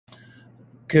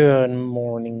Good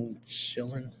morning,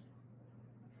 children.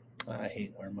 I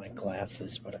hate wearing my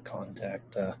glasses, but a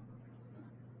contact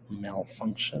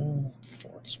malfunction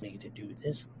forced me to do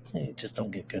this. I just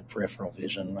don't get good peripheral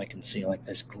vision. I can see like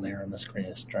this glare on the screen.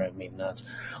 It's driving me nuts.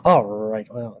 All right,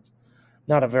 well, it's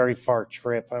not a very far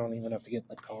trip. I don't even have to get in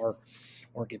the car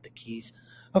or get the keys.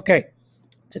 Okay,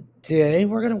 today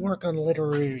we're going to work on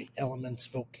literary elements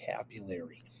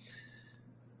vocabulary.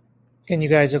 Again, you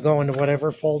guys will go into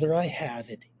whatever folder I have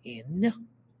it in.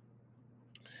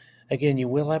 Again, you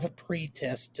will have a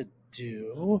pre-test to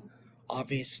do.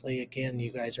 Obviously, again,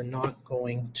 you guys are not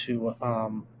going to,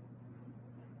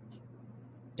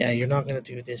 you're not going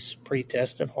to do this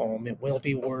pre-test at home. It will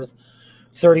be worth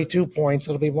 32 points.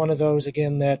 It'll be one of those,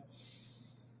 again, that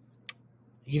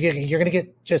you're going to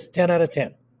get just 10 out of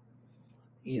 10.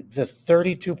 The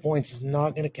 32 points is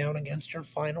not going to count against your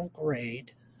final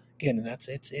grade. Again,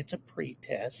 it's a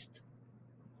pre-test.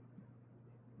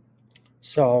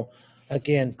 So,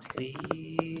 again,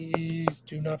 please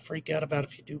do not freak out about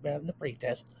if you do bad in the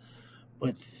pretest.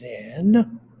 But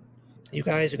then you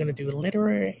guys are going to do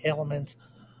literary elements,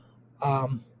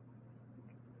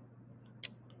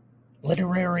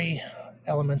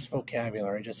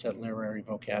 vocabulary. I just said literary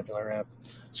vocabulary. I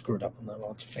screwed up, and then I'll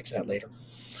have to fix that later.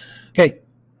 Okay.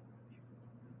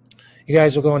 You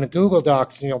guys will go into Google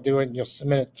Docs, and you'll do it, and you'll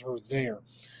submit it through there.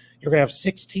 You're going to have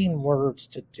 16 words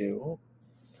to do.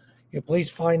 You please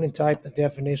find and type the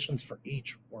definitions for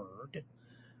each word.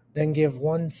 Then give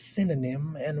one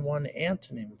synonym and one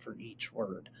antonym for each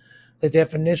word. The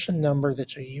definition number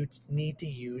that you need to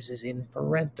use is in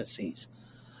parentheses.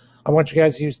 I want you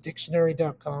guys to use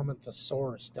dictionary.com and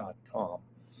thesaurus.com.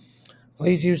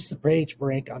 Please use the page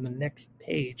break on the next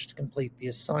page to complete the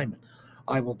assignment.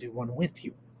 I will do one with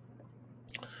you.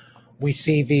 We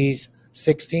see these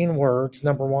 16 words.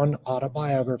 Number 1,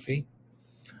 autobiography.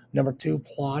 Number 2,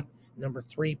 plot. Number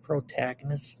 3,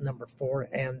 protagonist. Number 4,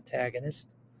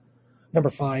 antagonist.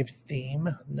 Number 5, theme.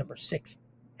 Number 6,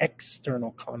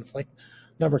 external conflict.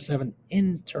 Number 7,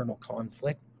 internal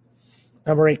conflict.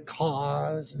 Number 8,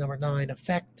 cause. Number 9,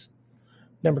 effect.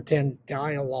 Number 10,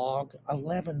 dialogue.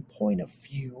 11, point of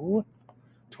view.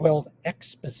 12,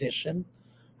 exposition.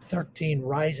 13,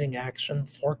 rising action.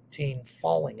 14,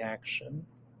 falling action.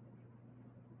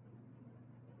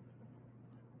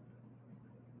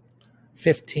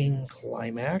 15,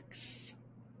 climax,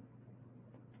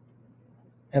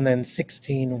 and then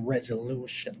 16,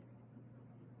 resolution.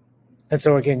 And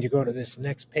so again, you go to this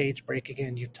next page break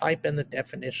again, you type in the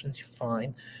definitions you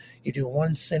find, you do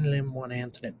one synonym, one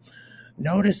antonym.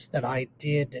 Notice that I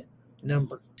did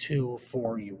number 2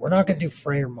 for you. We're not going to do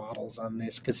Frayer models on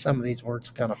this because some of these words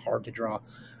are kind of hard to draw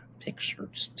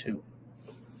pictures to.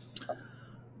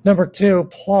 Number 2,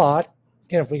 plot.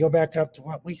 Again, if we go back up to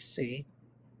what we see,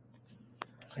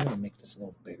 I'm going to make this a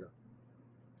little bigger.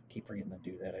 I keep forgetting to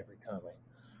do that every time I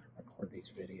record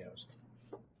these videos.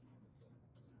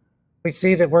 We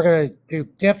see that we're going to do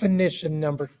definition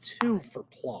number 2 for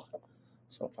plot.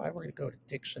 So if I were to go to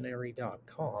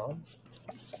dictionary.com,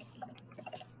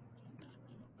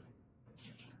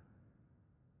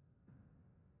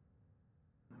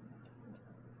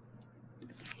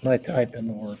 and I type in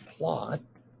the word plot,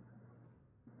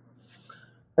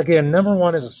 again, number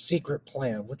 1 is a secret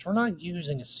plan, which we're not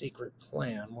using a secret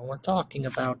plan when we're talking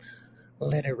about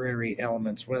literary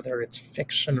elements, whether it's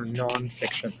fiction or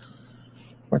nonfiction.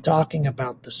 We're talking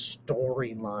about the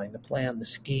storyline, the plan, the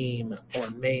scheme, or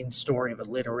main story of a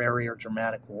literary or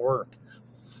dramatic work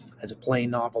as a plain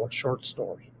novel or short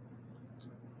story.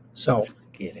 So,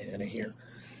 get out of here.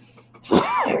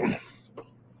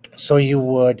 So you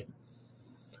would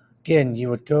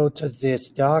go to this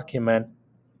document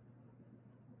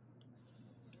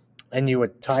and you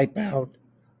would type out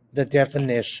the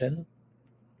definition,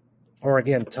 or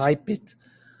again, type it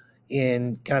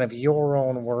in kind of your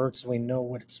own words so we know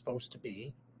what it's supposed to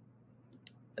be.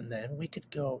 And then we could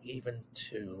go even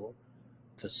to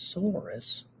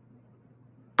thesaurus.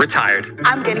 Retired.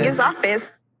 I'm getting his office.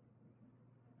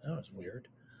 That was weird.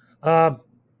 No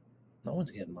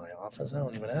one's getting my office. I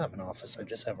don't even have an office. I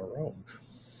just have a room.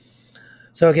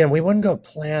 So again, we wouldn't go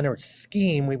plan or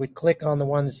scheme. We would click on the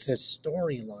one that says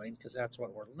storyline because that's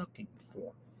what we're looking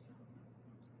for.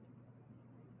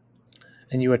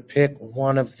 And you would pick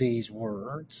one of these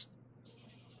words.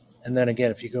 And then again,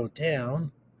 if you go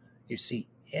down, you see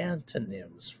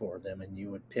antonyms for them, and you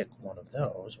would pick one of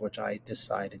those, which I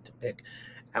decided to pick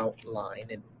outline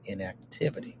and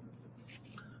inactivity.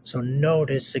 So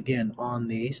notice again on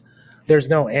these, there's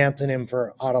no antonym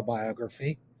for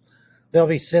autobiography. There'll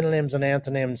be synonyms and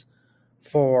antonyms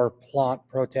for plot,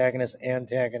 protagonist,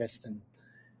 antagonist, and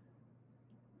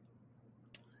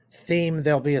theme,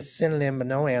 there'll be a synonym but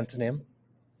no antonym.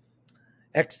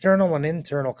 External and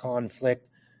internal conflict,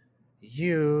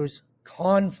 use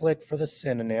conflict for the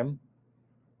synonym.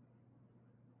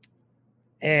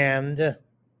 And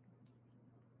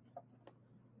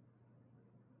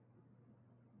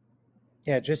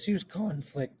yeah, just use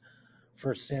conflict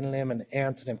for synonym and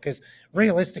antonym, because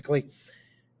realistically,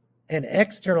 an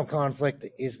external conflict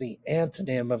is the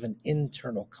antonym of an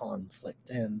internal conflict,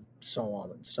 and so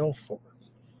on and so forth.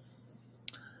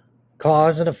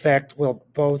 Cause and effect will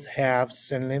both have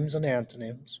synonyms and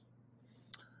antonyms.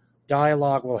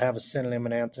 Dialogue will have a synonym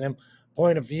and antonym.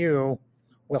 Point of view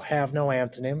will have no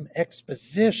antonym.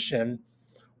 Exposition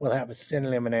will have a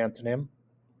synonym and antonym.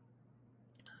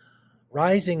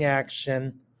 Rising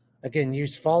action, again,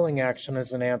 use falling action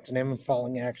as an antonym, and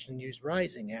falling action use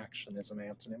rising action as an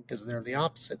antonym, because they're the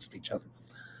opposites of each other.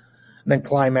 And then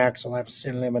climax will have a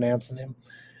synonym and antonym.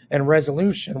 And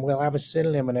resolution will have a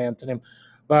synonym and antonym.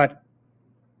 But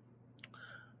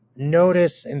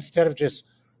notice, instead of just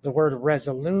the word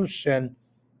resolution,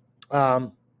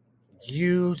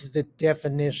 use the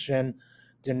definition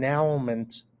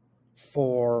denouement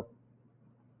for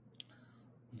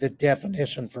the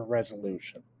definition for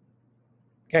resolution.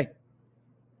 Okay.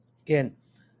 Again,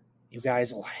 you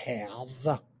guys will have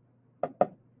the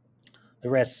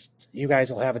rest. You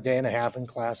guys will have a day and a half in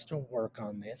class to work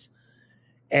on this.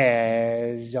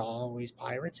 As always,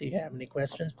 pirates, if you have any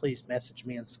questions, please message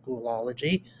me on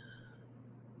Schoolology.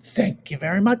 Thank you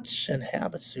very much, and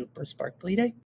have a super sparkly day.